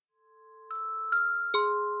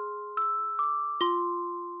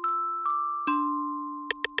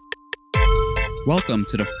Welcome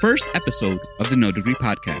to the first episode of the No Degree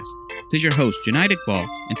Podcast. This is your host, Junaid Iqbal,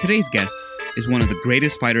 and today's guest is one of the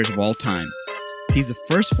greatest fighters of all time. He's the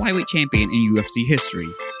first Flyweight champion in UFC history.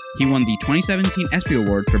 He won the 2017 ESPY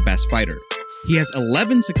Award for Best Fighter. He has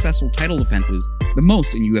 11 successful title defenses, the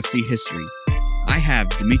most in UFC history. I have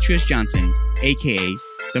Demetrious Johnson, aka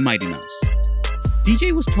the Mighty Mouse.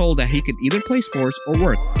 DJ was told that he could either play sports or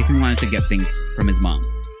work if he wanted to get things from his mom.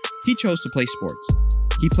 He chose to play sports.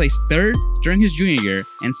 He placed third during his junior year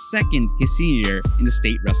and second his senior year in the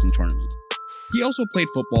state wrestling tournament. He also played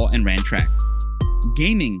football and ran track.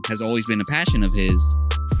 Gaming has always been a passion of his,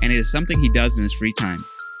 and it is something he does in his free time.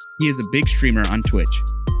 He is a big streamer on Twitch.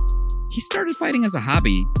 He started fighting as a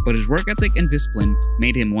hobby, but his work ethic and discipline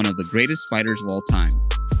made him one of the greatest fighters of all time.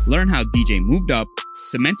 Learn how DJ moved up,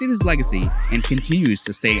 cemented his legacy, and continues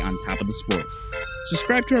to stay on top of the sport.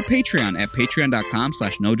 Subscribe to our Patreon at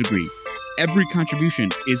patreon.com/nodegree. Every contribution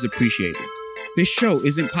is appreciated. This show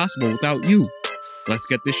isn't possible without you. Let's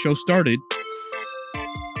get this show started.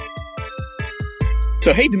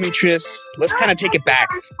 So, hey, Demetrious, let's kind of take it back.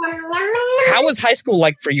 How was high school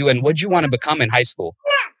like for you, and what did you want to become in high school?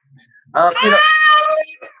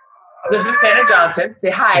 This is Tanner Johnson.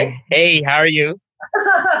 Say hi. Hey, how are you?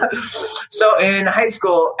 So in high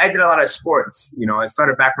school, I did a lot of sports. I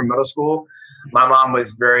started back from middle school. My mom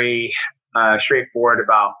was very straightforward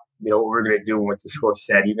about what we're going to do when we went to school. She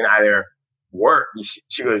said, you can either work.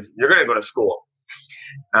 She goes, you're going to go to school.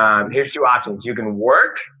 Here's two options. You can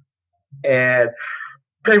work and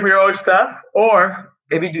pay for your own stuff, or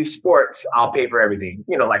if you do sports, I'll pay for everything.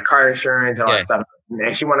 Like car insurance and all that stuff.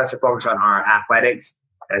 And she wanted us to focus on our athletics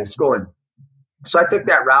and schooling. So I took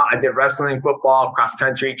that route. I did wrestling, football, cross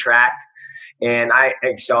country, track, and I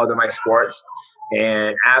excelled in my sports.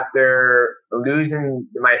 And after losing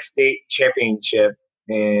my state championship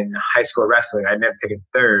in high school wrestling, I ended up taking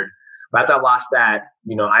third. But after I lost that,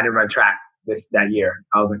 I didn't run track that year.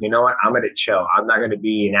 I was like, you know what? I'm going to chill. I'm not going to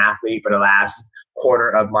be an athlete for the last quarter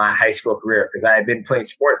of my high school career because I had been playing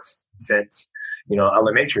sports since,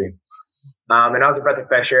 elementary. And I was a breath of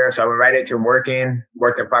fresh air, so I went right into worked in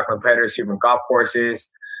Parkland Competitors, super golf courses,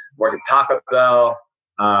 worked at Taco Bell,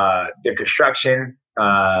 did construction,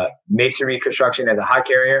 masonry construction as a hot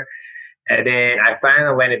carrier. And then I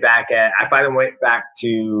finally went back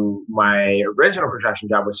to my original construction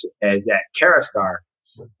job, which is at Kerastar.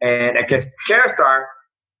 And at Kerastar,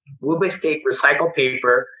 we'll basically take recycled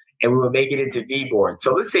paper and we will make it into V-boards.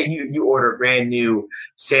 So let's say you order a brand new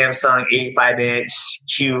Samsung 85-inch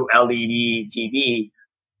QLED TV.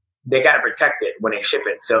 They got to protect it when they ship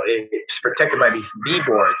it. So it's protected by these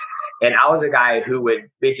V-boards. And I was a guy who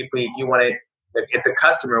would basically, if the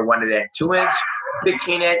customer wanted it 2-inch,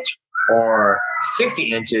 15-inch, or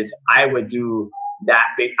 60 inches, I would do that.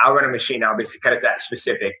 I'll run a machine. I'll basically cut it that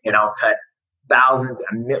specific, and I'll cut thousands,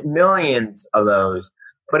 millions of those,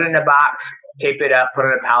 put it in a box, tape it up, put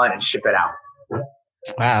it in a pallet, and ship it out.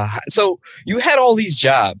 Wow. So you had all these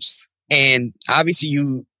jobs, and obviously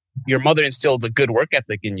your mother instilled a good work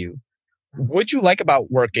ethic in you. What'd you like about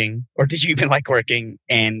working, or did you even like working?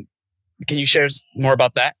 And can you share more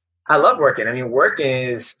about that? I love working. I mean, working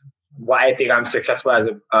is why I think I'm successful as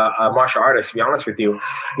a martial artist, to be honest with you.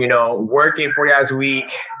 Working 40 hours a week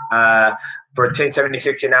for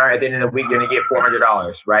 $10.76 an hour, at the end of the week, you're going to get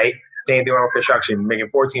 $400, right? Same thing with construction, making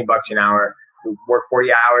 $14 an hour, work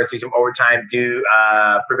 40 hours, do some overtime, do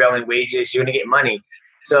prevailing wages, you're going to get money.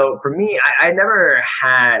 So for me, I never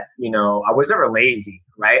had, I was never lazy,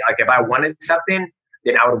 right? Like if I wanted something,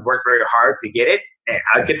 then I would work very hard to get it. And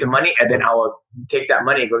I'd get the money, and then I would take that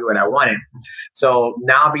money and go do what I wanted. So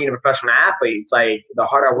now being a professional athlete, it's like the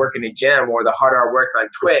harder I work in the gym, or the harder I work on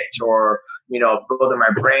Twitch, or building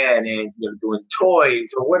my brand and doing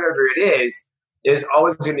toys or whatever it is, there's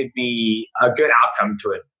always going to be a good outcome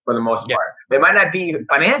to it for the most part. It might not be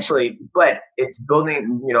financially, but it's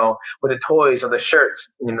building, with the toys or the shirts,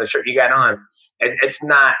 the shirt you got on. It's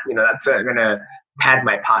not, that's not going to pad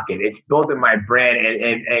my pocket. It's building my brand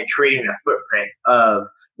and creating a footprint of,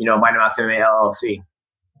 Mighty Mouse MMA LLC.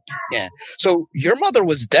 Yeah. So your mother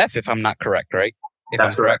was deaf, if I'm not correct, right?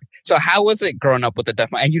 That's correct. So how was it growing up with a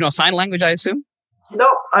deaf mom? And sign language, I assume? No,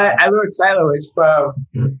 I learned sign language from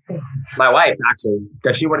my wife, actually,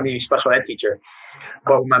 because she wanted to be a special ed teacher.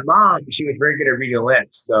 But with my mom, she was very good at reading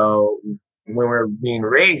lips. So when we were being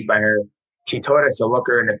raised by her, she told us to look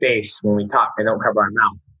her in the face when we talk and don't cover our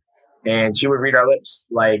mouth. And she would read our lips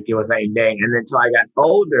like it was night and day. And then until I got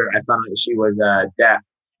older, I found out she was deaf.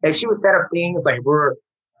 And she would set up things like we're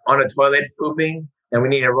on a toilet pooping and we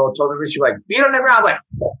need a roll of toilet paper. She was like, beat on the ground. I'm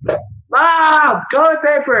like, Mom, toilet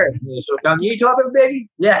paper. And she was, you need toilet paper, baby?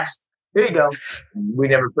 Yes. There you go. We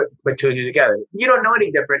never put two and two together. You don't know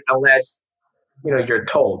any different unless, you're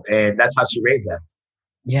told. And that's how she raised us.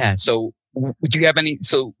 Yeah. So do you have any,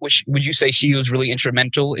 so would you say she was really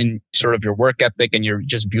instrumental in sort of your work ethic and your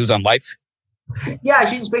just views on life? Yeah,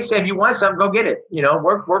 she just basically said, if you want something, go get it.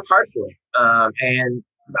 Work hard for it. And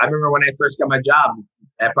I remember when I first got my job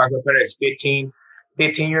at Parkland Predators, 15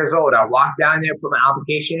 years old. I walked down there, put my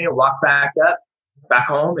application in, walked back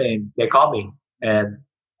home, and they called me. And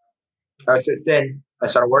ever since then, I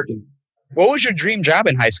started working. What was your dream job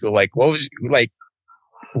in high school? Like, what'd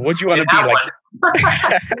you want to be like?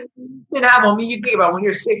 Didn't have one. I mean, you think about when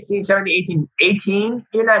you're 16, 17, 18,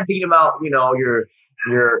 you're not thinking about,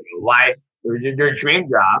 your life or your dream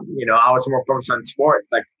job. I was more focused on sports.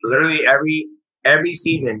 Like literally every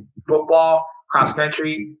season, football, cross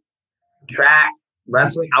country, track,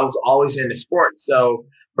 wrestling, I was always into sports. So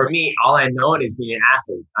for me, all I know is being an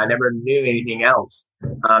athlete. I never knew anything else.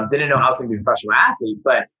 Didn't know I was going to be a professional athlete,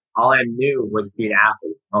 but all I knew was being an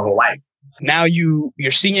athlete my whole life. Now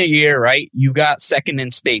your senior year, right? You got second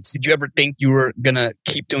in states. Did you ever think you were going to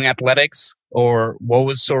keep doing athletics, or what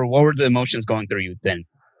were the emotions going through you then?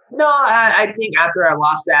 No, I think after I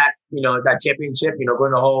lost that championship,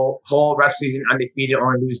 going the whole rest season undefeated,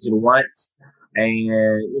 only losing once. And,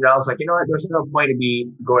 I was like, what? There's no point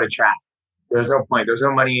to go to track. There's no point. There's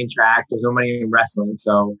no money in track. There's no money in wrestling.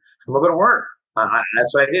 So I'm going to go to work.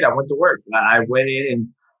 That's what I did. I went to work. I went in and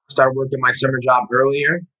started working my summer job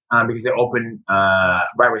earlier because it opened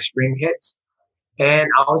right where spring hits. And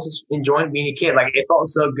I was just enjoying being a kid. Like, it felt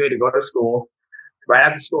so good to go to school right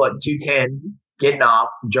after school at 2:10, getting off,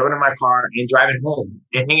 jumping in my car, and driving home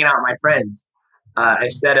and hanging out with my friends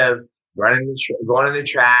instead of going to the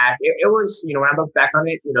track. It was, when I look back on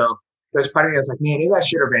it, there's part of me that's like, man, maybe I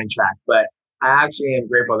should have ran track. But I actually am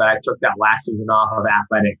grateful that I took that last season off of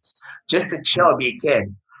athletics just to chill and be a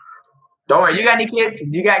kid. Don't worry, you got any kids?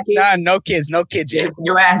 You got kids? Nah, no kids yet. If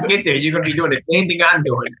your ass get there, you're going to be doing the same thing I'm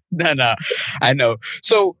doing. No, I know.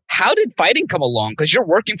 So how did fighting come along? Because you're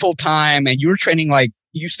working full time and you were training, like,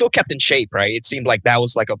 you still kept in shape, right? It seemed like that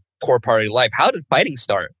was like a core part of your life. How did fighting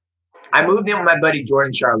start? I moved in with my buddy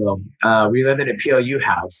Jordan Charlo. We lived in a PLU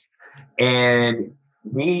house, and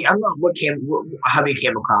I don't know how we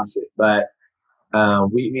came across it, but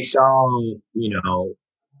we saw,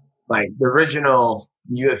 like the original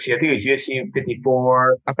UFC. I think it was UFC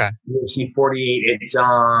 54, okay, UFC 48. It's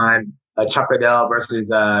on Chuck Liddell versus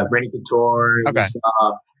Randy Couture. Okay. We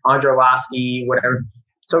saw Andre Arlovski, whatever.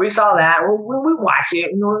 So we saw that. We watched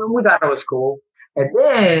it. We thought it was cool. And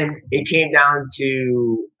then it came down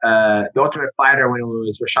to the Ultimate Fighter when it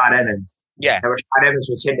was Rashad Evans. Yeah. And Rashad Evans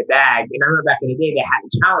was hitting the bag. And I remember back in the day, they had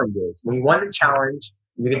challenges. When you won the challenge,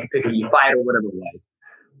 you get to pick a fight or whatever it was.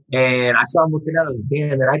 And I saw him looking at it. I was like,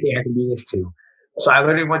 damn, man, I think I can do this too. So I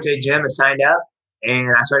literally went to the gym and signed up.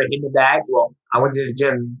 And I started hitting the bag. Well, I went to the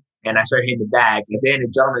gym and I started hitting the bag. And then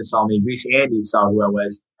a gentleman saw me. Reese Andy saw who I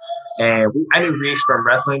was. And I knew Reese from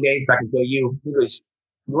wrestling days back in PLU. He goes,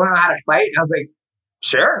 you want to know how to fight? And I was like,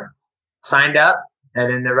 sure. Signed up, and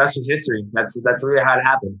then the rest was history. That's really how it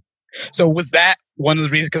happened. So was that one of the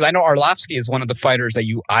reasons? Because I know Arlovski is one of the fighters that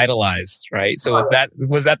you idolized, right? So was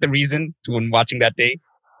that the reason when watching that day?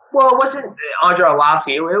 Well, it wasn't Andre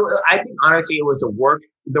Arlovski. I think honestly, it was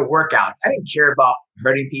the workouts. I didn't care about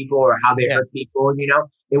hurting people or how they hurt people.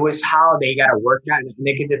 It was how they got a workout and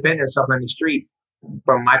they could defend themselves on the street.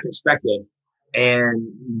 From my perspective. And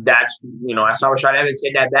that's, I saw Rashad Evans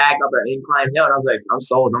hit that bag up an incline hill, and I was like, I'm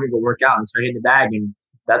sold. I'm going to go work out and start hitting the bag. And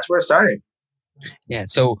that's where it started. Yeah.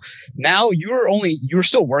 So now you're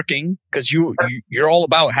still working because you're all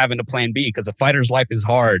about having a plan B because a fighter's life is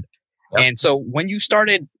hard. Yep. And so when you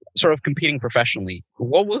started sort of competing professionally,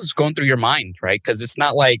 what was going through your mind, right? Because it's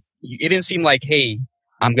not like, it didn't seem like, hey,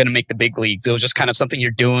 I'm going to make the big leagues. It was just kind of something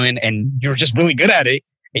you're doing and you're just really good at it.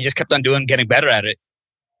 You just kept on getting better at it.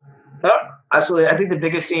 Absolutely. I think the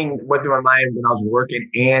biggest thing went through my mind when I was working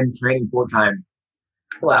and training full time.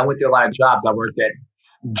 Well, I went through a lot of jobs. I worked at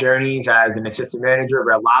Journeys as an assistant manager at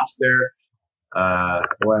Red Lobster. I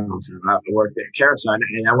worked at Carousel,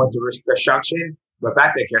 and I went to Risk Construction, went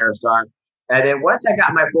back to Carousel. And then once I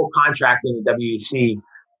got my full contract in the WEC,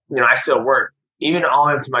 I still worked. Even all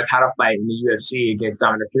the way up to my title fight in the UFC against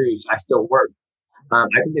Dominic Cruz, I still worked. I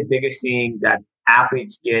think the biggest thing that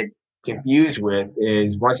athletes get confused with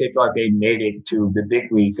is once they feel like they made it to the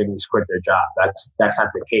big leagues, they just quit their job. That's not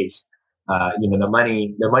the case. The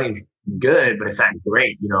money's good, but it's not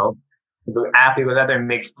great. If the athlete was out there and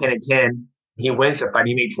makes 10 and 10, he wins a fight,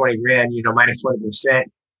 he made 20 grand, minus 20%.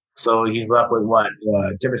 So he's left with what?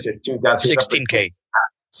 Timber says 16K.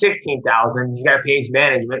 16,000. He's got to pay his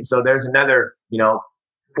management. So there's another,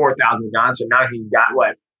 $4,000 gone. So now he's got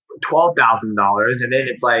what, $12,000. And then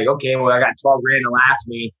it's like, okay, well, I got 12 grand to last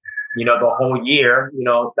me, the whole year,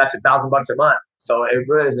 that's $1,000 a month. So it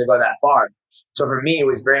really doesn't go that far. So for me, it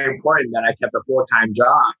was very important that I kept a full-time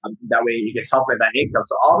job. That way you get something that income.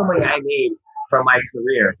 So all the money I made from my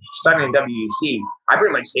career, starting in WEC, I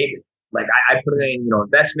pretty much saved it. Like I put it in,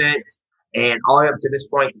 investments, and all the way up to this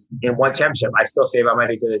point in one championship, I still save my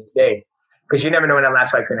money to this day, because you never know when that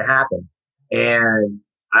last fight's going to happen. And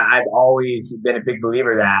I've always been a big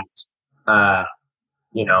believer that,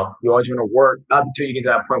 you always want to work up until you get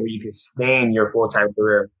to that point where you can sustain your full-time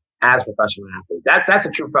career as a professional athlete. That's a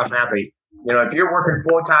true professional athlete. If you're working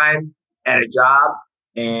full-time at a job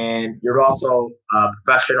and you're also a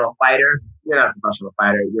professional fighter, you're not a professional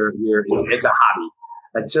fighter. It's a hobby.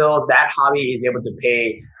 Until that hobby is able to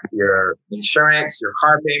pay your insurance, your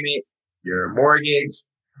car payment, your mortgage,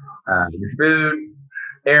 your food,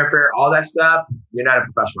 airfare, all that stuff, you're not a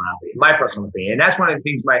professional athlete, my personal opinion. And that's one of the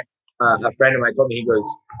things a friend of mine told me. He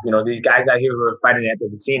goes, these guys out here who are fighting at the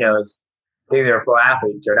casinos, think they're pro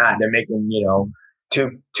athletes or not. They're making, two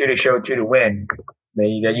to show, two to win.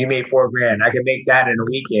 You made $4,000. I can make that in a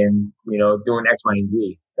weekend, doing X, Y, and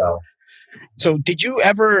Z. So did you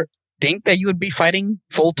ever think that you would be fighting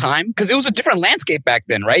full time? Because it was a different landscape back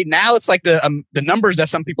then, right? Now it's like the numbers that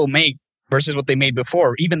some people make versus what they made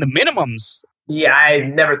before, even the minimums. Yeah, I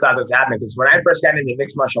never thought that was happening, because when I first got into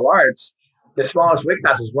mixed martial arts, the smallest weight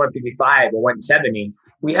class was 155 or 170.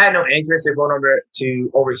 We had no interest in going over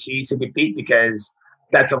to overseas to compete, because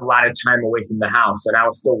that's a lot of time away from the house. And I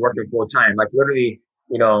was still working full time. Like literally,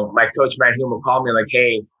 my coach, Matt Hume, would call me like,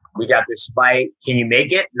 hey, we got this fight. Can you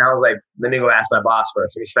make it? And I was like, let me go ask my boss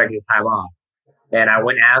first. I'm expecting the time off. And I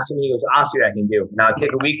went and asked him. He goes, I'll see what I can do. Now I'll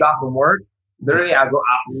take a week off from work. Literally, I'll go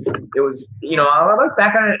out. It was, I look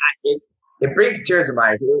back on it, it brings tears to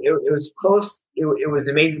my eyes. It was close. It was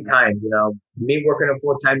amazing times, me working a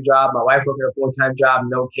full-time job, my wife working a full-time job,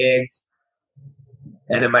 no kids.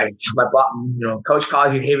 And then my coach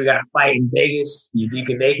calls you, hey, we got a fight in Vegas. You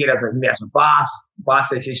can make it. I was like, let me ask my boss. Boss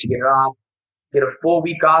says she should get it off. Get a full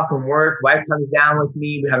week off from work. Wife comes down with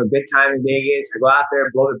me. We have a good time in Vegas. I go out there,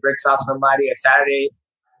 blow the bricks off somebody. A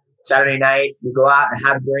Saturday night, we go out and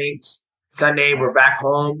have drinks. Sunday, we're back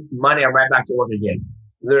home. Monday, I'm right back to work again.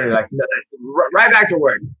 Literally, right back to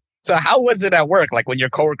work. So how was it at work? Like when your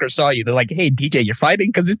coworkers saw you, they're like, hey, DJ, you're fighting?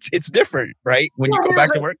 Because it's different, right? When you go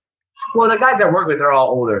back to work? Well, the guys I work with, they're all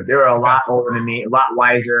older. They're a lot older than me, a lot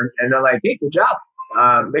wiser. And they're like, hey, good job.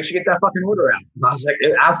 Make sure you get that fucking order out. And I was like,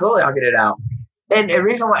 absolutely, I'll get it out. And the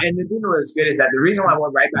reason why, and the thing that was good is that the reason why I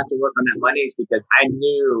went right back to work on that Monday is because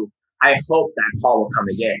I hoped that call would come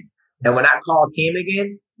again. And when that call came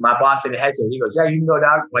again, my boss in the headset, he goes, yeah, you can go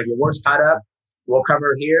down, like your work's caught up. We'll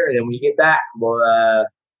cover here. And then when you get back, we'll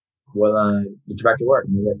get you back to work.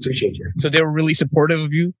 And we appreciate you. So they were really supportive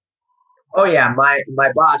of you? Oh yeah.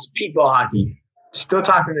 My boss, Pete Hockey, still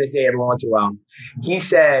talking to this day every once in a while. He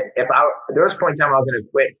said, there was a point in time I was going to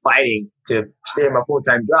quit fighting to stay in my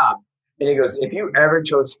full-time job. And he goes, if you ever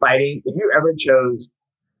chose fighting, if you ever chose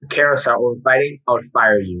carousel over fighting, I would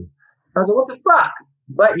fire you. I was like, what the fuck?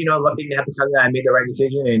 But, lucky to have to come to that, I made the right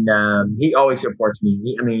decision. And he always supports me.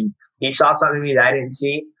 He saw something in me that I didn't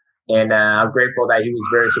see. And I'm grateful that he was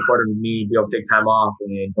very supportive of me, be able to take time off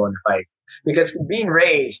and go and fight. Because being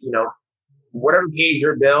raised, whatever pays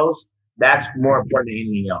your bills, that's more important than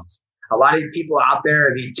anything else. A lot of people out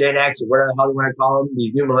there, these Gen X or whatever the hell you want to call them,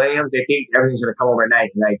 these new millennials, they think everything's going to come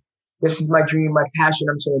overnight. Like, this is my dream, my passion,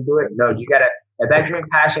 I'm just going to do it. No, you got to, if that dream,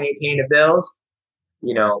 passion ain't paying the bills,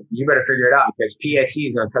 you better figure it out, because PSC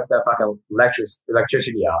is going to cut that fucking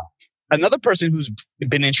electricity off. Another person who's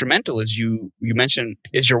been instrumental, as you mentioned,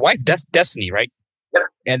 is your wife, Destiny, right? Yep.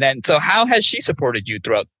 And then, so how has she supported you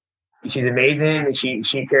throughout? She's amazing. And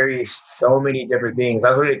she carries so many different things. I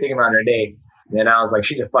was really thinking about her day. And I was like,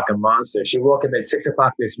 she's a fucking monster. She woke up at 6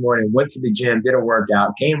 o'clock this morning, went to the gym, did a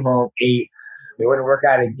workout, came home, ate. We went to work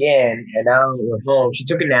out again, and now we're home. She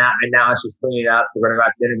took a nap, and now she's cleaning up. We're going to go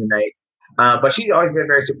out to dinner tonight. But she's always been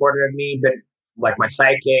very supportive of me, but like my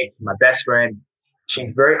sidekick, my best friend.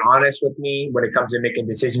 She's very honest with me when it comes to making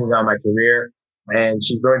decisions on my career. And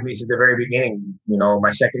she's been with me since the very beginning.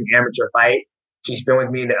 My second amateur fight, she's been with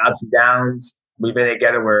me in the ups and downs. We've been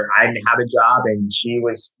together where I didn't have a job, and she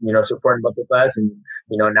was, supporting both of us. And,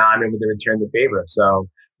 now I'm able to return the favor. So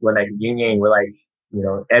we're like yin yang, we're like,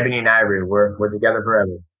 ebony and ivory, we're together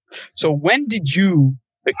forever. So when did you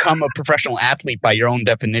become a professional athlete by your own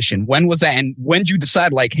definition? When was that? And when did you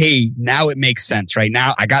decide, like, hey, now it makes sense, right?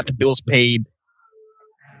 Now I got the bills paid.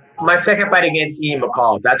 My second fight against Ian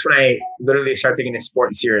McCall, that's when I literally started taking the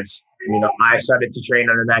sport serious. I started to train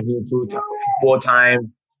under Matt Hume full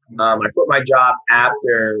time. I quit my job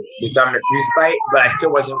after the Demetrious fight, but I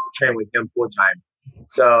still wasn't training with him full time.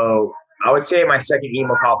 So I would say my second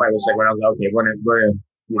emo call fight was like when I was like, okay, we're gonna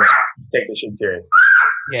take this shit serious.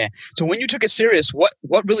 Yeah. So when you took it serious, what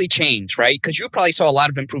really changed, right? Because you probably saw a lot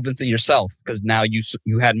of improvements in yourself because now you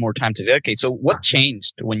had more time to dedicate. So what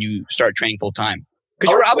changed when you started training full time?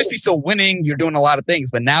 Because you're obviously still winning, you're doing a lot of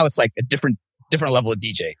things, but now it's like a different level of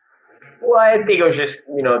DJ. Well, I think it was just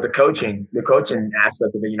the coaching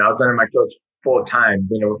aspect of it. I was under my coach full time.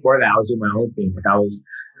 Before that, I was doing my own thing. Like I was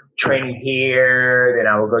training here, then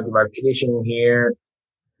I would go do my conditioning here.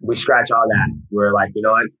 We scratch all that. We're like, you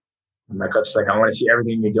know what? My coach is like, I want to see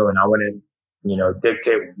everything you're doing. I want to,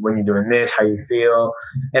 dictate when you're doing this, how you feel.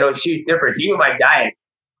 And it was a huge difference. Even my diet,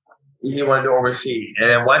 he wanted to oversee. And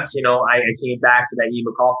then once, I came back to that Ian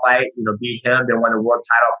McCall fight, beat him, then won the world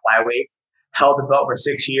title flyweight, held the belt for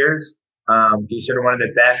 6 years. Considered one of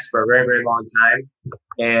the best for a very, very long time.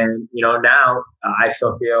 And, now I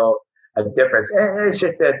still feel a difference. And it's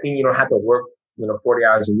just a thing you don't have to work, 40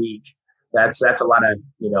 hours a week. That's a lot of,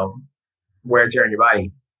 wear and tear on your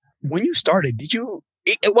body. When you started,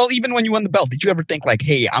 even when you won the belt, did you ever think like,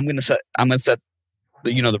 hey, I'm gonna set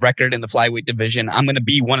the record in the flyweight division. I'm gonna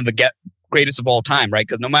be one of the greatest of all time, right?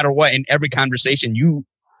 Because no matter what, in every conversation, you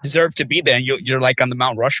deserve to be there, and you're like on the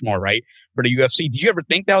Mount Rushmore, right, for the UFC. Did you ever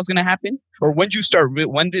think that was gonna happen, or when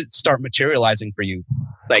did it start materializing for you?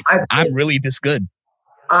 Like, I'm really this good.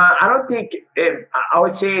 I don't think I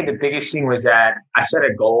would say the biggest thing was that I set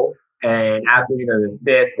a goal, and after the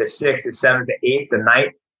 5th, the 6th, the 7th, the 8th, the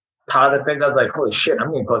 9th. How the thing, I was like, holy shit,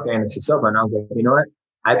 I'm getting close to Anderson Silva. And I was like, you know what?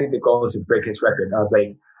 I think the goal is to break his record. I was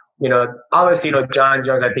like, obviously, John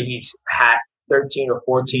Jones, I think he's had 13 or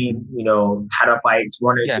 14, title fights,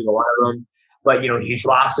 one or two, one of them. But, he's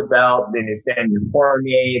lost a belt, then it's Daniel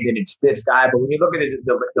Cormier, then it's this guy. But when you look at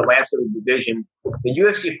the landscape of the division, the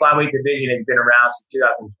UFC flyweight division has been around since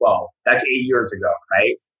 2012. That's 8 years ago,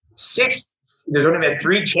 right? There's only been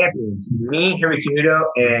 3 champions, me, Henry Cejudo,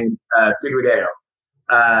 and Figueiredo.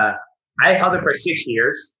 I held it for 6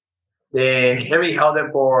 years. Then Henry held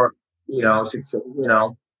it for, a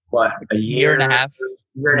year and a half.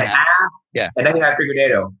 Year and a half. Yeah. And then I got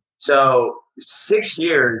Figueiredo. So 6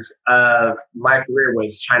 years of my career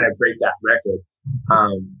was trying to break that record.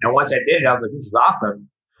 And once I did it, I was like, this is awesome.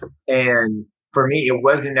 And for me, it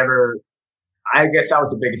wasn't never, I guess that was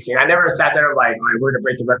the biggest thing. I never sat there like, all right, we're going to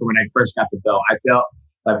break the record when I first got the belt. I felt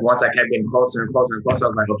like once I kept getting closer and closer and closer, I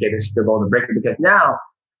was like, okay, this is the golden breaker, because now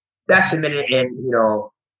that's cemented in,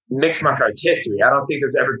 mixed martial arts history. I don't think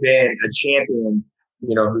there's ever been a champion,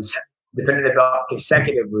 who's defended the belt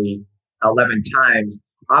consecutively 11 times.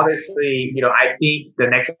 Obviously, I think the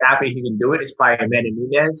next athlete who can do it is probably Amanda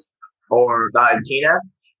Nunes or Valentina,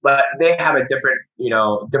 but they have a different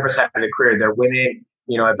side of the career. They're women.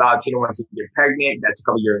 If Valentina wants to get pregnant, that's a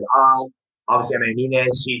couple years off. Obviously, Amanda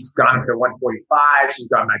Nunes, she's gone up to 145. She's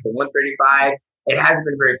gone back to 135. It hasn't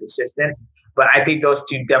been very consistent, but I think those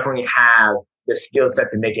two definitely have the skill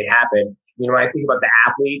set to make it happen. When I think about the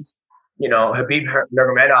athletes, Habib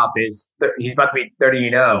Nurmagomedov he's about to be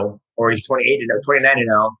 30-0, or he's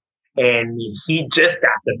 29-0, and he just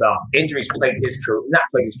got the belt. Injuries plagued his career, not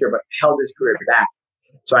plagued his career, but held his career back.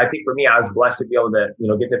 So I think for me, I was blessed to be able to,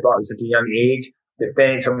 get the belt at such a young age,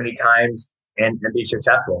 defend so many times, and be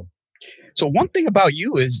successful. So one thing about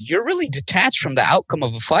you is you're really detached from the outcome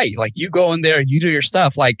of a fight. Like, you go in there, you do your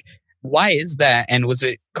stuff. Like, why is that? And was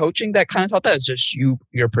it coaching that kind of taught that? It's just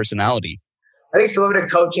your personality? I think it's a little bit of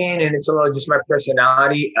coaching, and it's a little just my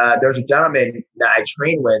personality. There's a gentleman that I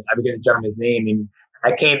trained with. I forget the gentleman's name, and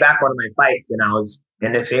I came back one of my fights, and I was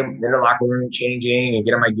in the locker room changing and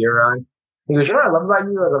getting my gear on. He goes, you know what I love about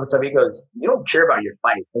you? I love what's up. He goes, you don't care about your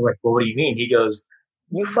fight. I'm like, well, what do you mean? He goes,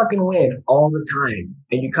 you fucking win all the time,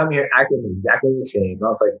 and you come here acting exactly the same. And I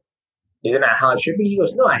was like, isn't that how it should be? He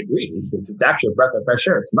goes, no, I agree. It's actually a breath of fresh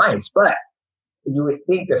air. It's nice, but you would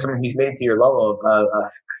think that someone who's made it to your level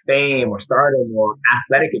of fame or stardom or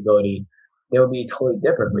athletic ability, it would be totally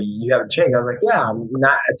different. But you haven't changed. I was like, yeah, I'm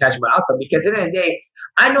not attached to my outcome, because at the end of the day,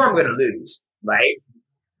 I know I'm going to lose, right?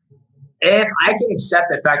 If I can accept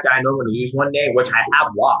the fact that I know I'm going to lose one day, which I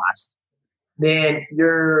have lost, then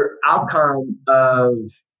your outcome of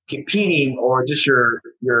competing, or just your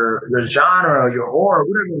genre, or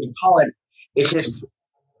whatever you call it, it's just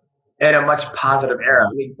in a much positive era.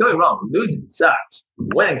 I mean, don't get me wrong, losing sucks.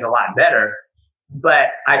 Winning's a lot better,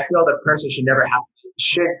 but I feel the person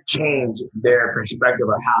should change their perspective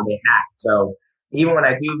of how they act. So even when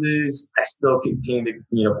I do lose, I still continue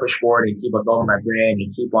to push forward and keep on building my brand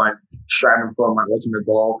and keep on striving for my ultimate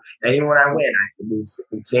goal. And even when I win, the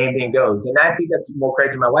same thing goes. And I think that's more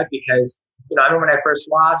credit to my wife, because I remember when I first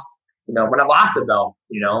lost, when I lost the belt,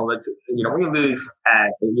 when you lose,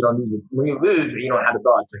 you don't lose it. When you lose, you don't have the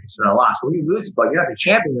belt. It's like it's not a loss. When you lose the belt, you're not the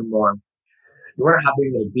champion anymore. You wonder how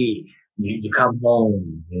big it'll be. You come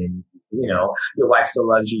home and, your wife still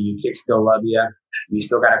loves you. Your kids still love you. You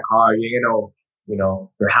still got a car.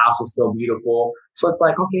 Your house is still beautiful. So it's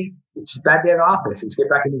like, okay, it's a bad day at the office. Let's get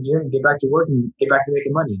back in the gym, get back to work, and get back to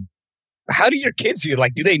making money. How do your kids view?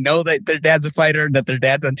 Like, do they know that their dad's a fighter, that their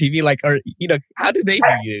dad's on TV? Like, or, how do they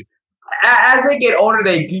view you? As they get older,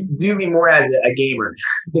 they view me more as a gamer.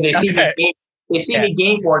 They see me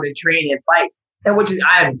game more than train and fight. And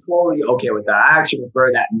I am totally okay with that. I actually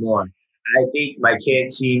prefer that more. I think my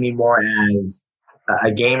kids see me more as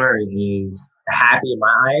a gamer and is happy in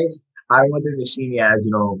my eyes. I don't want them to see me as,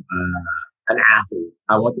 an athlete.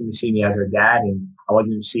 I want them to see me as their dad, and I want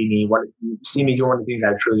them to see me doing one of the things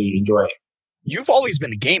I truly enjoy. You've always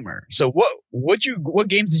been a gamer. So what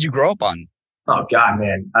games did you grow up on? Oh God,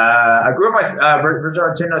 man. I grew up on Virtual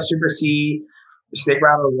Nintendo, Super C, Stick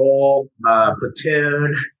Rattle Roll,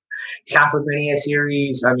 Platoon, Castlevania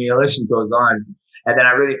series. I mean, the list goes on. And then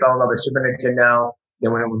I really fell in love with Super Nintendo.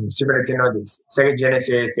 Then when it was Super Nintendo, the Sega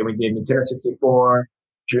Genesis, then we did Nintendo 64,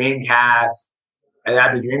 Dreamcast. And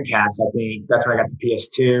after Dreamcast, I think that's when I got the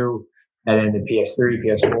PS2, and then the PS3,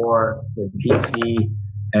 PS4, the PC,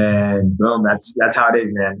 and boom, that's how it is,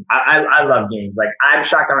 man. I love games. Like, I'm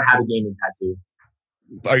shocked I don't have a gaming tattoo.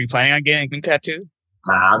 Are you planning on getting a tattoo?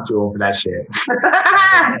 Nah, I'm too old for that shit.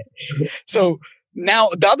 So now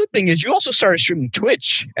the other thing is you also started streaming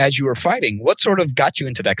Twitch as you were fighting. What sort of got you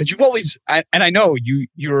into that? Because you've always, and I know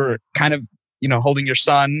you're kind of, holding your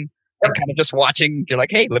son and kind of just watching. You're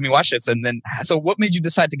like, hey, let me watch this. And then, so what made you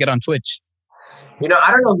decide to get on Twitch? I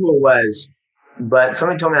don't know who it was, but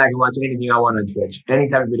someone told me I can watch anything I want on Twitch, any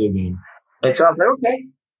type of video game. And so I was like, okay.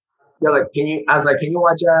 They're like, can you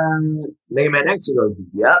watch Mega Man X? He goes,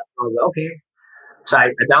 yep. I was like, okay. So I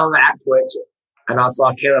downloaded the app Twitch, and I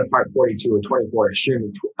saw Caleb Part 42 or 24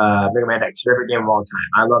 streaming Mega Man X, favorite game of all time.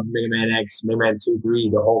 I love Mega Man X, Mega Man 2, 3,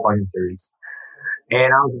 the whole fucking series.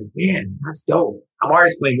 And I was like, man, that's dope. I'm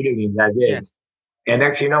always playing video games as is. Yeah. And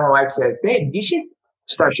next thing you know, my wife said, babe, you should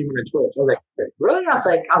start streaming on Twitch. I was like, really? I was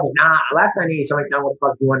like, nah, last time I needed somebody to tell me what the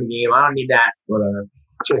fuck you want in the game. I don't need that. Whatever.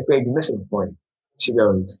 She was babe, you're missing the point. She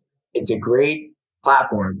goes, it's a great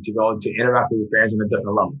platform to go to interact with your fans on a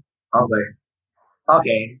different level. I was like,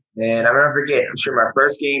 okay. And I'll never forget, I'm sure my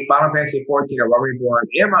first game, Final Fantasy 14, or Love Reborn,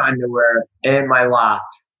 in my underwear, in my loft.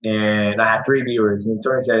 And I had 3 viewers. And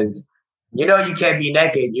someone says, you can't be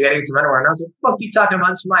naked. You got to get some underwear. And I was like, fuck you talking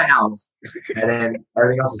about? This is my house. And then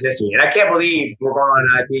everything else is history. And I can't believe we're going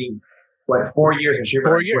on, I think, 4 years? And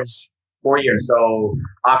 4 years. 4 years. So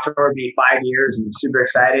October will be 5 years. And I'm super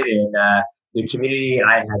excited. And the community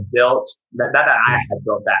I have built, not that I have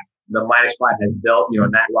built that, the Minus Five has built,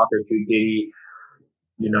 Nat Walker, Food Diddy,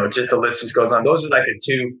 just the list just goes on. Those are like the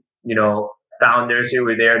two, founders who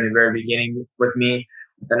were there in the very beginning with me.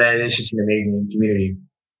 And then it's just an amazing community.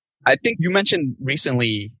 I think you mentioned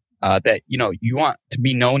recently that, you want to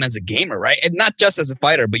be known as a gamer, right? And not just as a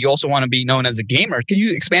fighter, but you also want to be known as a gamer. Can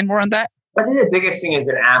you expand more on that? I think the biggest thing is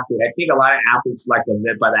an athlete. I think a lot of athletes like to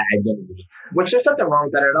live by that identity, which there's nothing wrong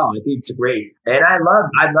with that at all. I think it's great. And I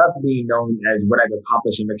love being known as what I've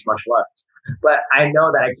accomplished in mixed martial arts. But I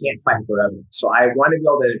know that I can't fight forever. So I want to be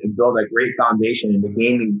able to build a great foundation in the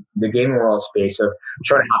gaming world space of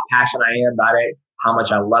showing how passionate I am about it, how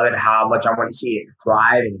much I love it, how much I want to see it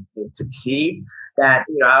thrive and succeed. That,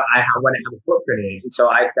 I want to have a footprint in it. And so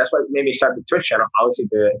that's what made me start the Twitch channel, obviously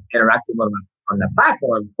to interact with them on the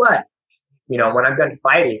platform. But when I'm done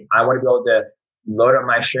fighting, I want to be able to load up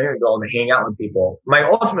my stream and be able to hang out with people. My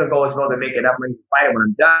ultimate goal is to be able to make enough money to fight it when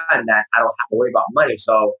I'm done that I don't have to worry about money.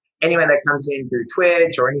 So anyone that comes in through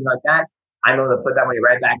Twitch or anything like that, I'm able to put that money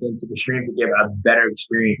right back into the stream to give a better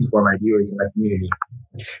experience for my viewers and my community.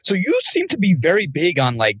 So you seem to be very big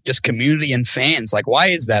on just community and fans. Like, why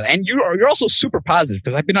is that? And you're also super positive,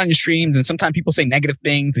 because I've been on your streams and sometimes people say negative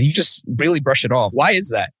things and you just really brush it off. Why is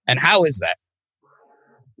that? And how is that?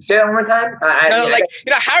 Say that one more time.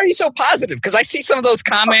 How are you so positive? Because I see some of those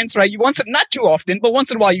comments, right? Not too often, but once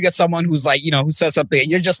in a while you get someone who's who says something and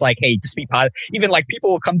you're just like, hey, just be positive. Even people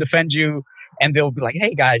will come defend you and they'll be like,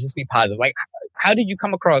 hey guys, just be positive. Like, how did you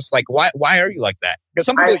come across? Why are you like that? Because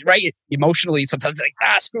some people, right, emotionally, sometimes like,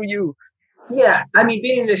 screw you. Yeah. I mean,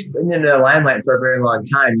 being in the limelight for a very long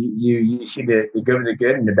time, you see the good with the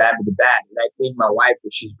good and the bad with the bad. And I think my wife,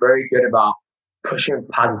 she's very good about pushing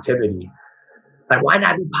positivity. Like, why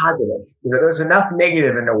not be positive? There's enough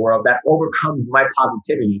negative in the world that overcomes my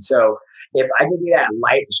positivity. So if I can be that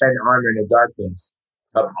light shining armor in the darkness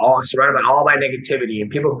of all surrounded by all my negativity, and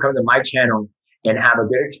people can come to my channel and have a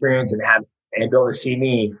good experience and be able to see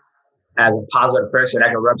me as a positive person, I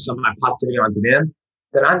can rub some of my positivity onto them,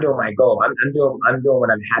 then I'm doing my goal. I'm doing what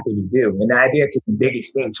I'm happy to do. And the idea is the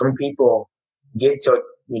biggest thing. Some people get so,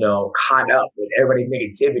 caught up with everybody's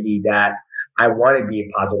negativity that I want to be a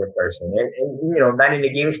positive person. And not in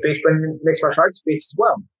the game space, but in the mixed martial arts space as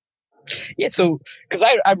well. Yeah. So, because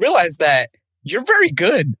I realized that you're very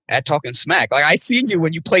good at talking smack. Like I seen you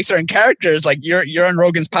when you play certain characters, like you're on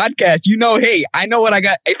Rogan's podcast, hey, I know what I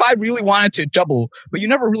got. If I really wanted to double, but you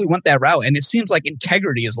never really went that route. And it seems like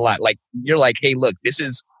integrity is a lot. Like you're like, hey, look, this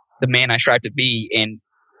is the man I strive to be. And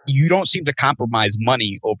you don't seem to compromise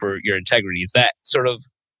money over your integrity. Is that sort of?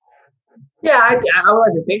 Yeah, I would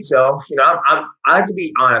like to think so. I like to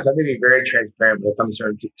be honest. I like to be very transparent when it comes to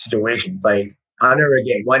certain situations. Like, I'll never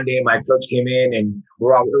forget. One day, my coach came in, and it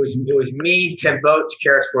was me, Tim Boach,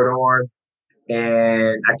 Karis Fordor,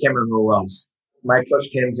 and I can't remember who else. My coach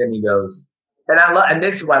comes in, he goes, and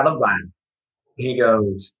this is what I love about him. He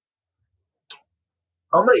goes,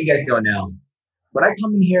 "I'll let you guys know now. When I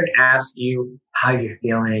come in here and ask you how you're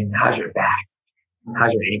feeling, how's your back,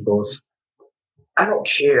 how's your ankles, I don't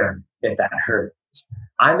care if that hurts.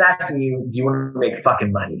 I'm asking you, do you want to make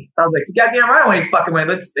fucking money?" I was like, "Goddamn right, I want to make fucking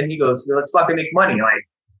money." And he goes, "Let's fucking make money." Like,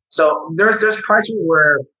 so there's parts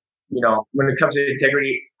where, when it comes to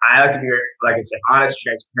integrity, I like to be, like I said, honest,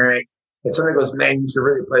 transparent. If somebody goes, "Man, you should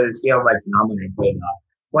really play this game," I'm like, "No, I'm going to play it off."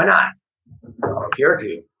 Why not? I don't care to.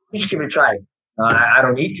 You just give it a try. I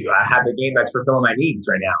don't need to. I have a game that's fulfilling my needs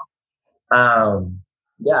right now.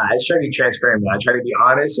 Yeah, I just try to be transparent, man. I try to be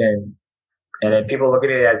honest, and if people look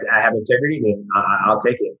at it as I have integrity, then I'll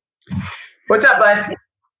take it. What's up, bud?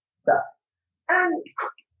 What's up?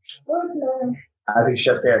 What's up? I think she's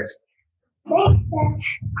upstairs.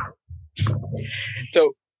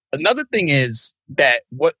 So another thing is that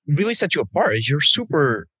what really sets you apart is you're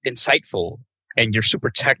super insightful and you're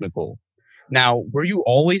super technical. Now, were you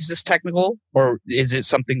always this technical, or is it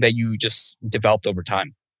something that you just developed over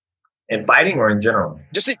time? In fighting or in general?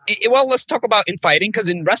 Well, let's talk about in fighting, because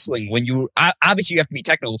in wrestling, when you obviously you have to be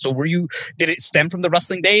technical. So did it stem from the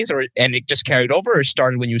wrestling days, and it just carried over, or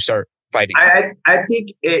started when you start fighting? I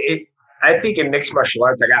think in mixed martial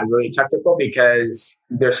arts, I got really technical because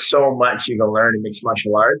there's so much you can learn in mixed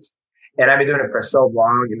martial arts. And I've been doing it for so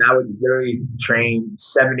long, and I would literally train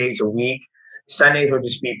 7 days a week. Sundays would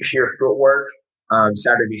just be pure footwork.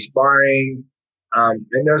 Saturday would be sparring. And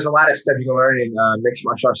there's a lot of stuff you can learn in mixed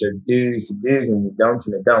martial arts. The do's and the don'ts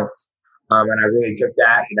and the don'ts. And I really took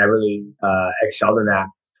that and I really excelled in that.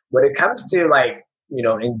 When it comes to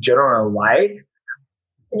in general in life,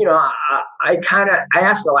 I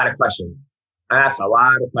ask a lot of questions.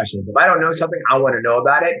 If I don't know something, I want to know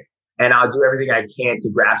about it, and I'll do everything I can to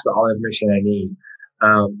grasp all the information I need.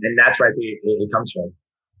 And that's where I think it comes from.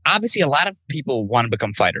 Obviously, a lot of people want to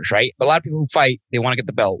become fighters, right? A lot of people who fight, they want to get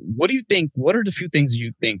the belt. What do you think? What are the few things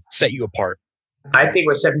you think set you apart? I think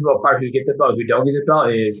what set people apart who get the belt, who don't get the belt,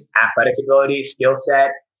 is athletic ability, skill set,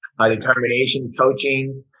 determination,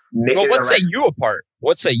 coaching. Well, what set you apart?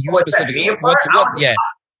 What set you specifically?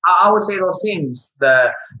 I would say those things: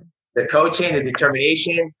 the coaching, the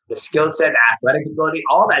determination, the skill set, athletic ability,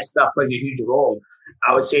 all that stuff plays a huge role.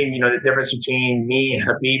 I would say, the difference between me and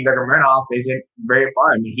Habib Nurmagomedov isn't very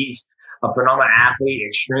far. I mean, he's a phenomenal athlete,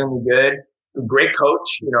 extremely good, great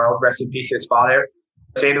coach, rest in peace to his father.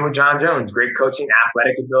 Same thing with John Jones, great coaching,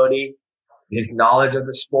 athletic ability, his knowledge of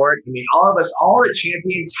the sport. I mean, all the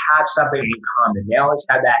champions have something in common. They always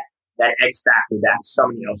have that X factor that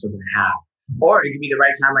somebody else doesn't have. Or it could be the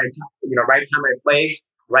right time, right place,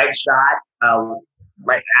 right shot.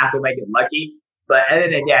 My athlete might get lucky. But other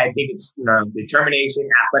than that, I think it's determination,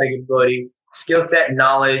 athletic ability, skill set,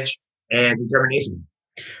 knowledge, and determination.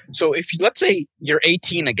 So let's say you're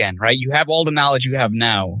 18 again, right? You have all the knowledge you have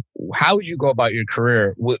now. How would you go about your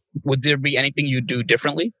career? Would there be anything you'd do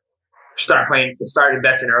differently? Start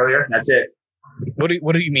investing earlier. That's it. What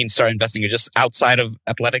do you mean start investing? You're just outside of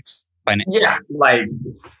athletics? Yeah, like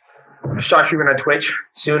start streaming on Twitch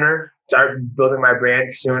sooner. Start building my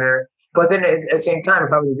brand sooner. But then at the same time,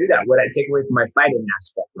 if I were to do that, would I take away from my fighting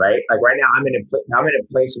aspect, right? Like right now, I'm in a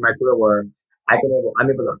place in my career where I'm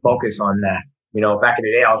able to focus on that. Back in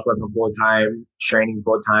the day, I was working full time, training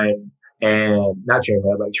full time, and not training,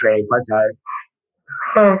 but training part time.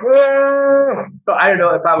 So I don't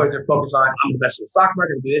know if I were to focus on I'm the best in the stock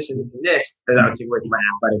market, do this and this and this, then I would take away from my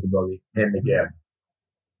athletic ability in the gym.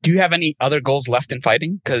 Do you have any other goals left in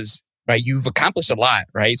fighting? Because you've accomplished a lot,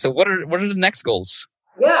 right? So what are the next goals?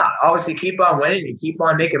 Yeah, obviously keep on winning and keep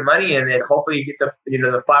on making money, and then hopefully you get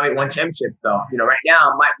the Flyweight 1 championship. Though right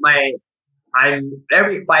now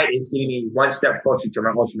every fight is getting me one step closer to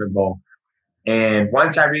my ultimate goal. And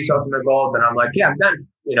once I reach ultimate goal, then I'm like, yeah, I'm done.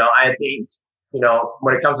 I think,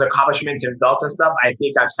 when it comes to accomplishments and belts and stuff, I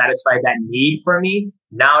think I've satisfied that need for me.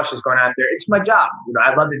 Now it's just going out there. It's my job.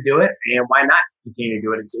 I love to do it, and why not continue to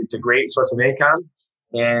do it? It's a great source of income,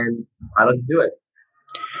 and I love to do it.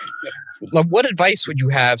 Like, what advice would you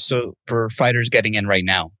have for fighters getting in right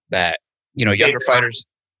now that, younger fighters?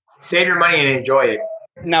 Save your money and enjoy it.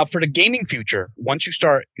 Now, for the gaming future, once you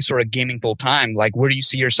start sort of gaming full time, like, where do you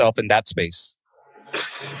see yourself in that space?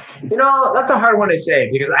 That's a hard one to say,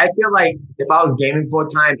 because I feel like if I was gaming full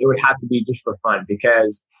time, it would have to be just for fun,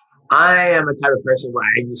 because I am a type of person where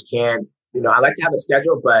I just can't, I like to have a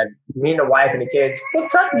schedule, but me and the wife and the kids,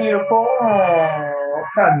 what's up, beautiful? Oh,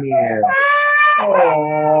 come here.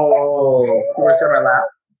 Oh, you want to sit on my lap?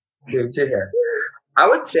 Dude, sit here. I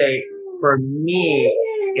would say for me,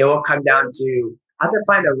 it will come down to I have to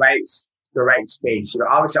find the right space.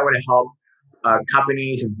 Obviously, I want to help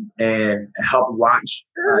companies and help launch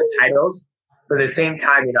titles. But at the same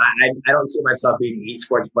time, I don't see myself being an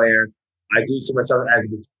esports player. I do see myself as a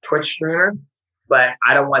Twitch streamer, but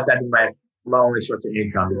I don't want that to be my only source of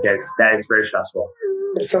income, because that is very stressful.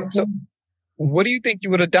 So what do you think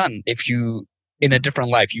you would have done if you, in a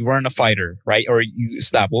different life, you weren't a fighter, right? Or you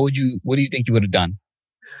stopped? What do you think you would have done?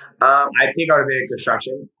 I think I would have been in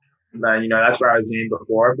construction. That's where I was in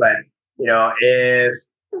before. But, I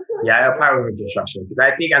probably would have been construction. Because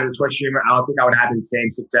I think as a Twitch streamer, I don't think I would have the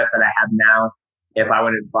same success that I have now if I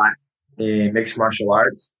wouldn't fought in mixed martial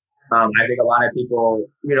arts. I think a lot of people,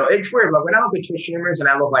 it's weird, but when I look at Twitch streamers and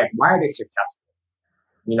I look like, why are they successful?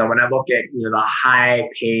 When I look at, the high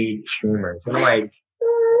paid streamers, and I'm like,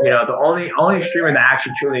 the only streamer that I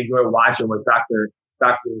actually truly enjoyed watching was Dr.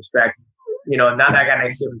 Respect. Now that I got an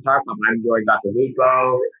extra talk about, I'm enjoying Dr.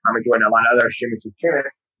 Lupo. I'm enjoying a lot of other streamers who stream it.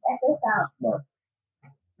 Check this out. No.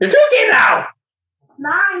 You're talking now!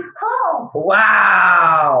 Mine, cool.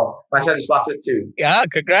 Wow. My son just lost his tooth. Yeah,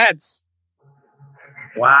 congrats.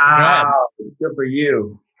 Wow. Congrats. Good for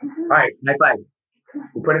you. All right, high five.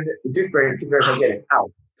 You put in the toothbrush and get it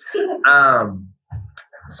out.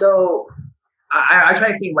 So I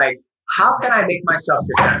try to think, like, how can I make myself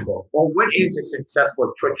successful? Or what is a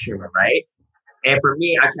successful Twitch streamer, right? And for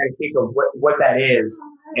me, I try to think of what that is.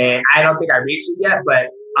 And I don't think I reached it yet, but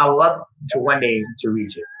I would love to one day to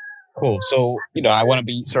reach it. Cool. So, I want to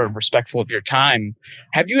be sort of respectful of your time.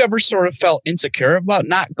 Have you ever sort of felt insecure about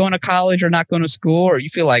not going to college or not going to school? Or you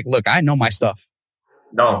feel like, look, I know my stuff?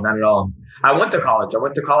 No, not at all. I went to college. I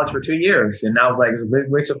went to college for 2 years, and I was like, it was a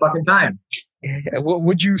waste of fucking time. What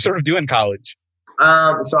would you sort of do in college? So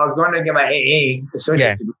I was going to get my AA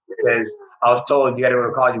associate degree because I was told you got to go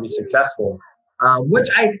to college to be successful. Which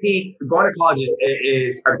I think going to college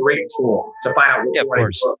is a great tool to find out what you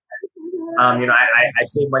want to do. I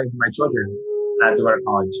save money for my children to go to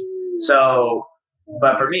college. So,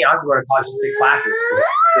 but for me, I was going to college to take classes.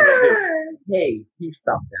 Hey, you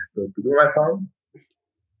stop that. Do you want my phone?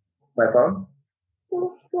 My phone?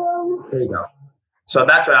 There you go. So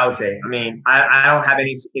that's what I would say. I mean, I don't have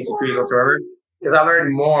any insecurities whatsoever because I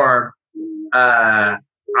learned more. I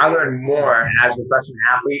learned more as a professional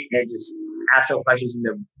athlete and just asking questions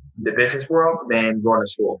in the business world than going to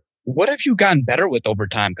school. What have you gotten better with over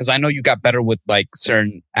time? Because I know you got better with like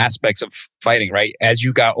certain aspects of fighting, right? As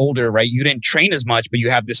you got older, right? You didn't train as much, but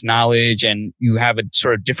you have this knowledge and you have a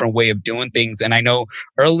sort of different way of doing things. And I know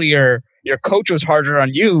earlier your coach was harder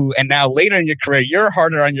on you, and now later in your career, you're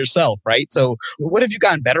harder on yourself, right? So what have you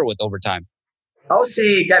gotten better with over time? I would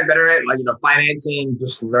say got better at financing,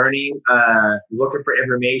 just learning, looking for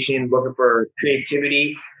information, looking for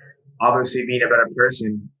creativity, obviously being a better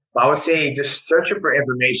person. But I would say just searching for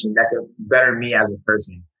information that could better me as a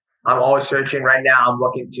person. I'm always searching. Right now, I'm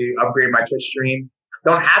looking to upgrade my Twitch stream.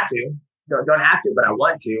 Don't have to, but I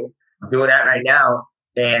want to. I'm doing that right now.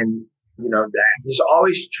 And, just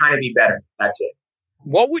always trying to be better. That's it.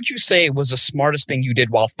 What would you say was the smartest thing you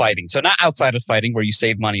did while fighting? So not outside of fighting where you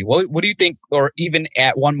save money. What do you think, or even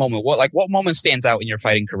at one moment, what moment stands out in your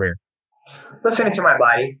fighting career? Listening to my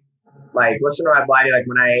body. Listen to my body.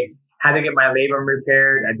 When I had to get my labrum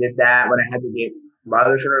repaired, I did that. When I had to get my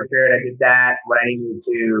other shoulder repaired, I did that. When I needed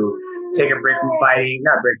to take a break from fighting,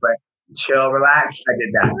 not break, but chill, relax, I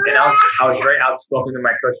did that. And I was very outspoken to my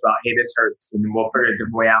coach about, hey, this hurts, and we'll figure a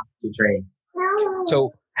different way out to train.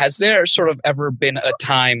 So has there sort of ever been a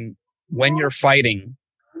time when you're fighting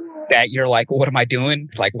that you're like, what am I doing?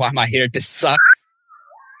 Why am I here? This sucks.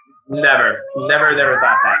 Never thought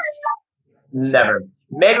that. Never.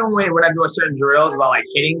 Maybe when I'm doing certain drills about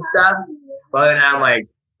hitting stuff, but then I'm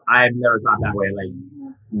I've never thought that way.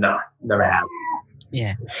 No, never have.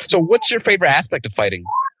 Yeah. So what's your favorite aspect of fighting?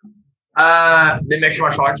 The mixed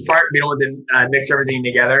martial arts part, being able to mix everything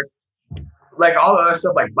together. Like all the other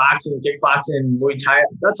stuff like boxing, kickboxing, Muay Thai,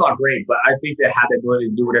 that's all great. But I think that have the ability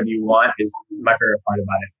to do whatever you want is my favorite part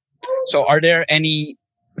about it. So are there any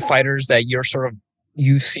fighters that you're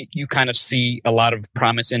you kind of see a lot of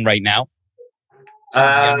promise in right now? Some of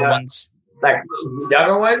the younger ones? Like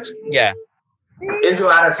younger ones? Yeah.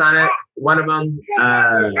 E01, one of them.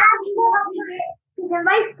 Yeah,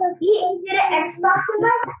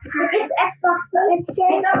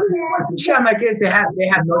 my kids, they have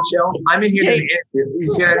no chill. I'm in here to you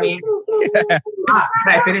see what I mean? Can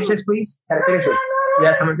I finish this, please? Can I finish this?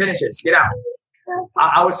 Yes, I'm gonna finish this. Get out.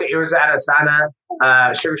 I would say it was Adesanya,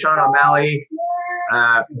 Sugar Sean O'Malley.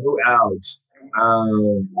 Who else?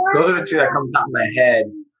 Those are the two that come top of my head.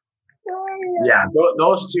 Yeah,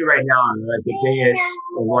 those two right now are the biggest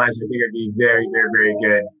ones I think would be very, very, very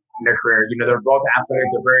good in their career. You know, they're both athletic.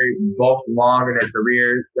 They're both long in their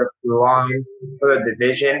careers. They're long for the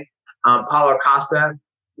division. Paulo Costa,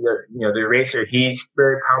 the racer, he's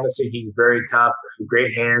very promising. He's very tough,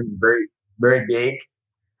 great hands, very, very big.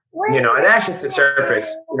 You know, and that's just the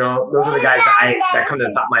surface. You know, those are the guys that come to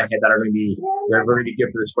the top of my head that are going to be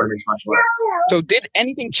good for the sport of mixed martial arts. So, did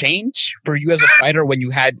anything change for you as a fighter when you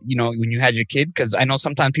had your kid? Because I know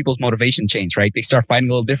sometimes people's motivation change, right? They start fighting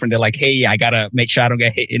a little different. They're like, "Hey, I gotta make sure I don't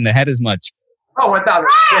get hit in the head as much." Oh,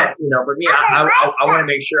 1,000%. You know, for me, I want to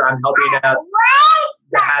make sure I'm helping out.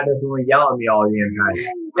 To have this one yell at me all the time,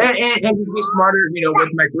 and just be smarter, you know,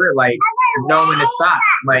 with my career, like know when to stop.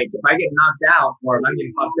 Like if I get knocked out or if I'm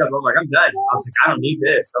getting popped up, I'm like, I'm done. I was like, I don't need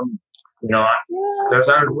this. There's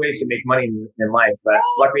other ways to make money in life, but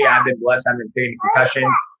luckily I've been blessed. I've been taking concussion,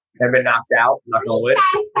 I've been knocked out, knock on wood,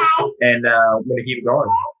 and I'm gonna keep going.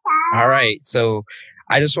 All right, so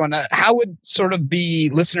I just want to. How would sort of the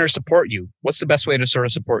listeners support you? What's the best way to sort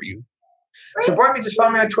of support you? Support me. Just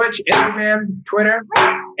follow me on Twitch, Instagram, Twitter,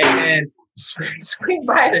 and then swing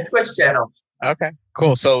by the Twitch channel. Okay,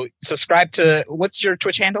 cool. So subscribe to, what's your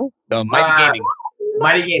Twitch handle? Mighty Gaming.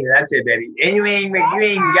 Mighty Gaming. That's it, baby. And you ain't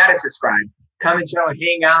gotta subscribe. Come and chill,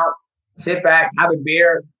 hang out, sit back, have a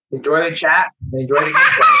beer, enjoy the chat, and enjoy the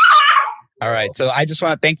gameplay. All right. So I just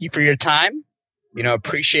want to thank you for your time. You know,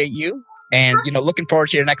 appreciate you, and looking forward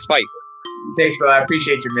to your next fight. Thanks, bro. I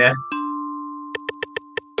appreciate you, man.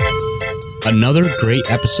 Another great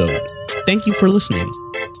episode. Thank you for listening.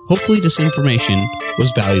 Hopefully this information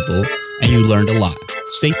was valuable and you learned a lot.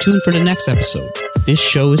 Stay tuned for the next episode. This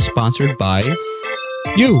show is sponsored by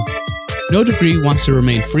you. No Degree wants to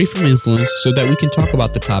remain free from influence so that we can talk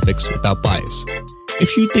about the topics without bias.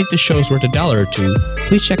 If you think the show is worth $1 or $2,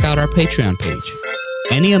 please check out our Patreon page.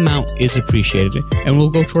 Any amount is appreciated and will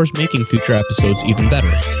go towards making future episodes even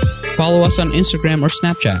better. Follow us on Instagram or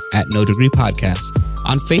Snapchat at No Degree Podcast.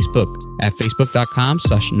 On Facebook at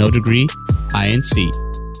facebook.com/NoDegreeINC.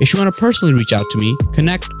 If you want to personally reach out to me,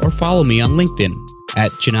 connect or follow me on LinkedIn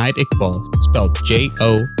at Junaid Iqbal, spelled Jonaed,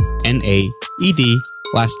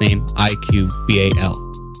 last name Iqbal.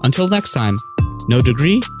 Until next time, no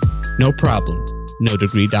degree, no problem.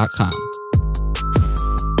 NoDegree.com.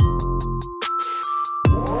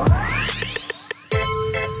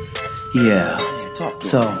 Yeah.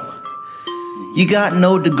 So, you got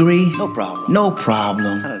no degree? No problem. No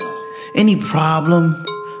problem. Not at all. Any problem,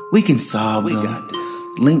 we can solve them. We got this.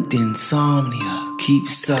 Linked insomnia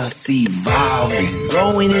keeps us evolving,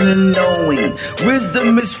 growing in the knowing.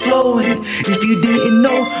 Wisdom is flowing. If you didn't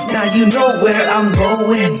know, now you know where I'm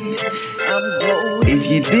going. If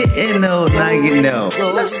you didn't know, now you know.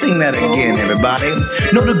 Let's sing that again, everybody.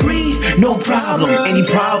 No degree, no problem. Any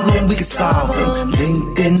problem, we can solve them.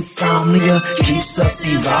 Linked insomnia keeps us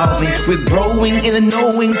evolving. We're growing in the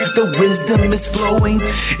knowing. The wisdom is flowing.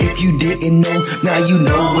 If you didn't know, now you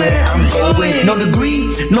know where I'm going. No degree,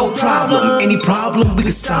 no problem. Any problem, we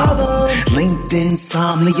can solve them. Linked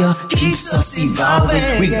insomnia keeps us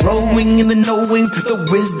evolving. We're growing in the knowing. The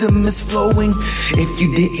wisdom is flowing. If you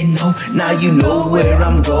didn't know, now you know where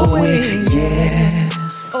I'm going. Yeah.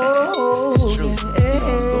 Oh, it's true.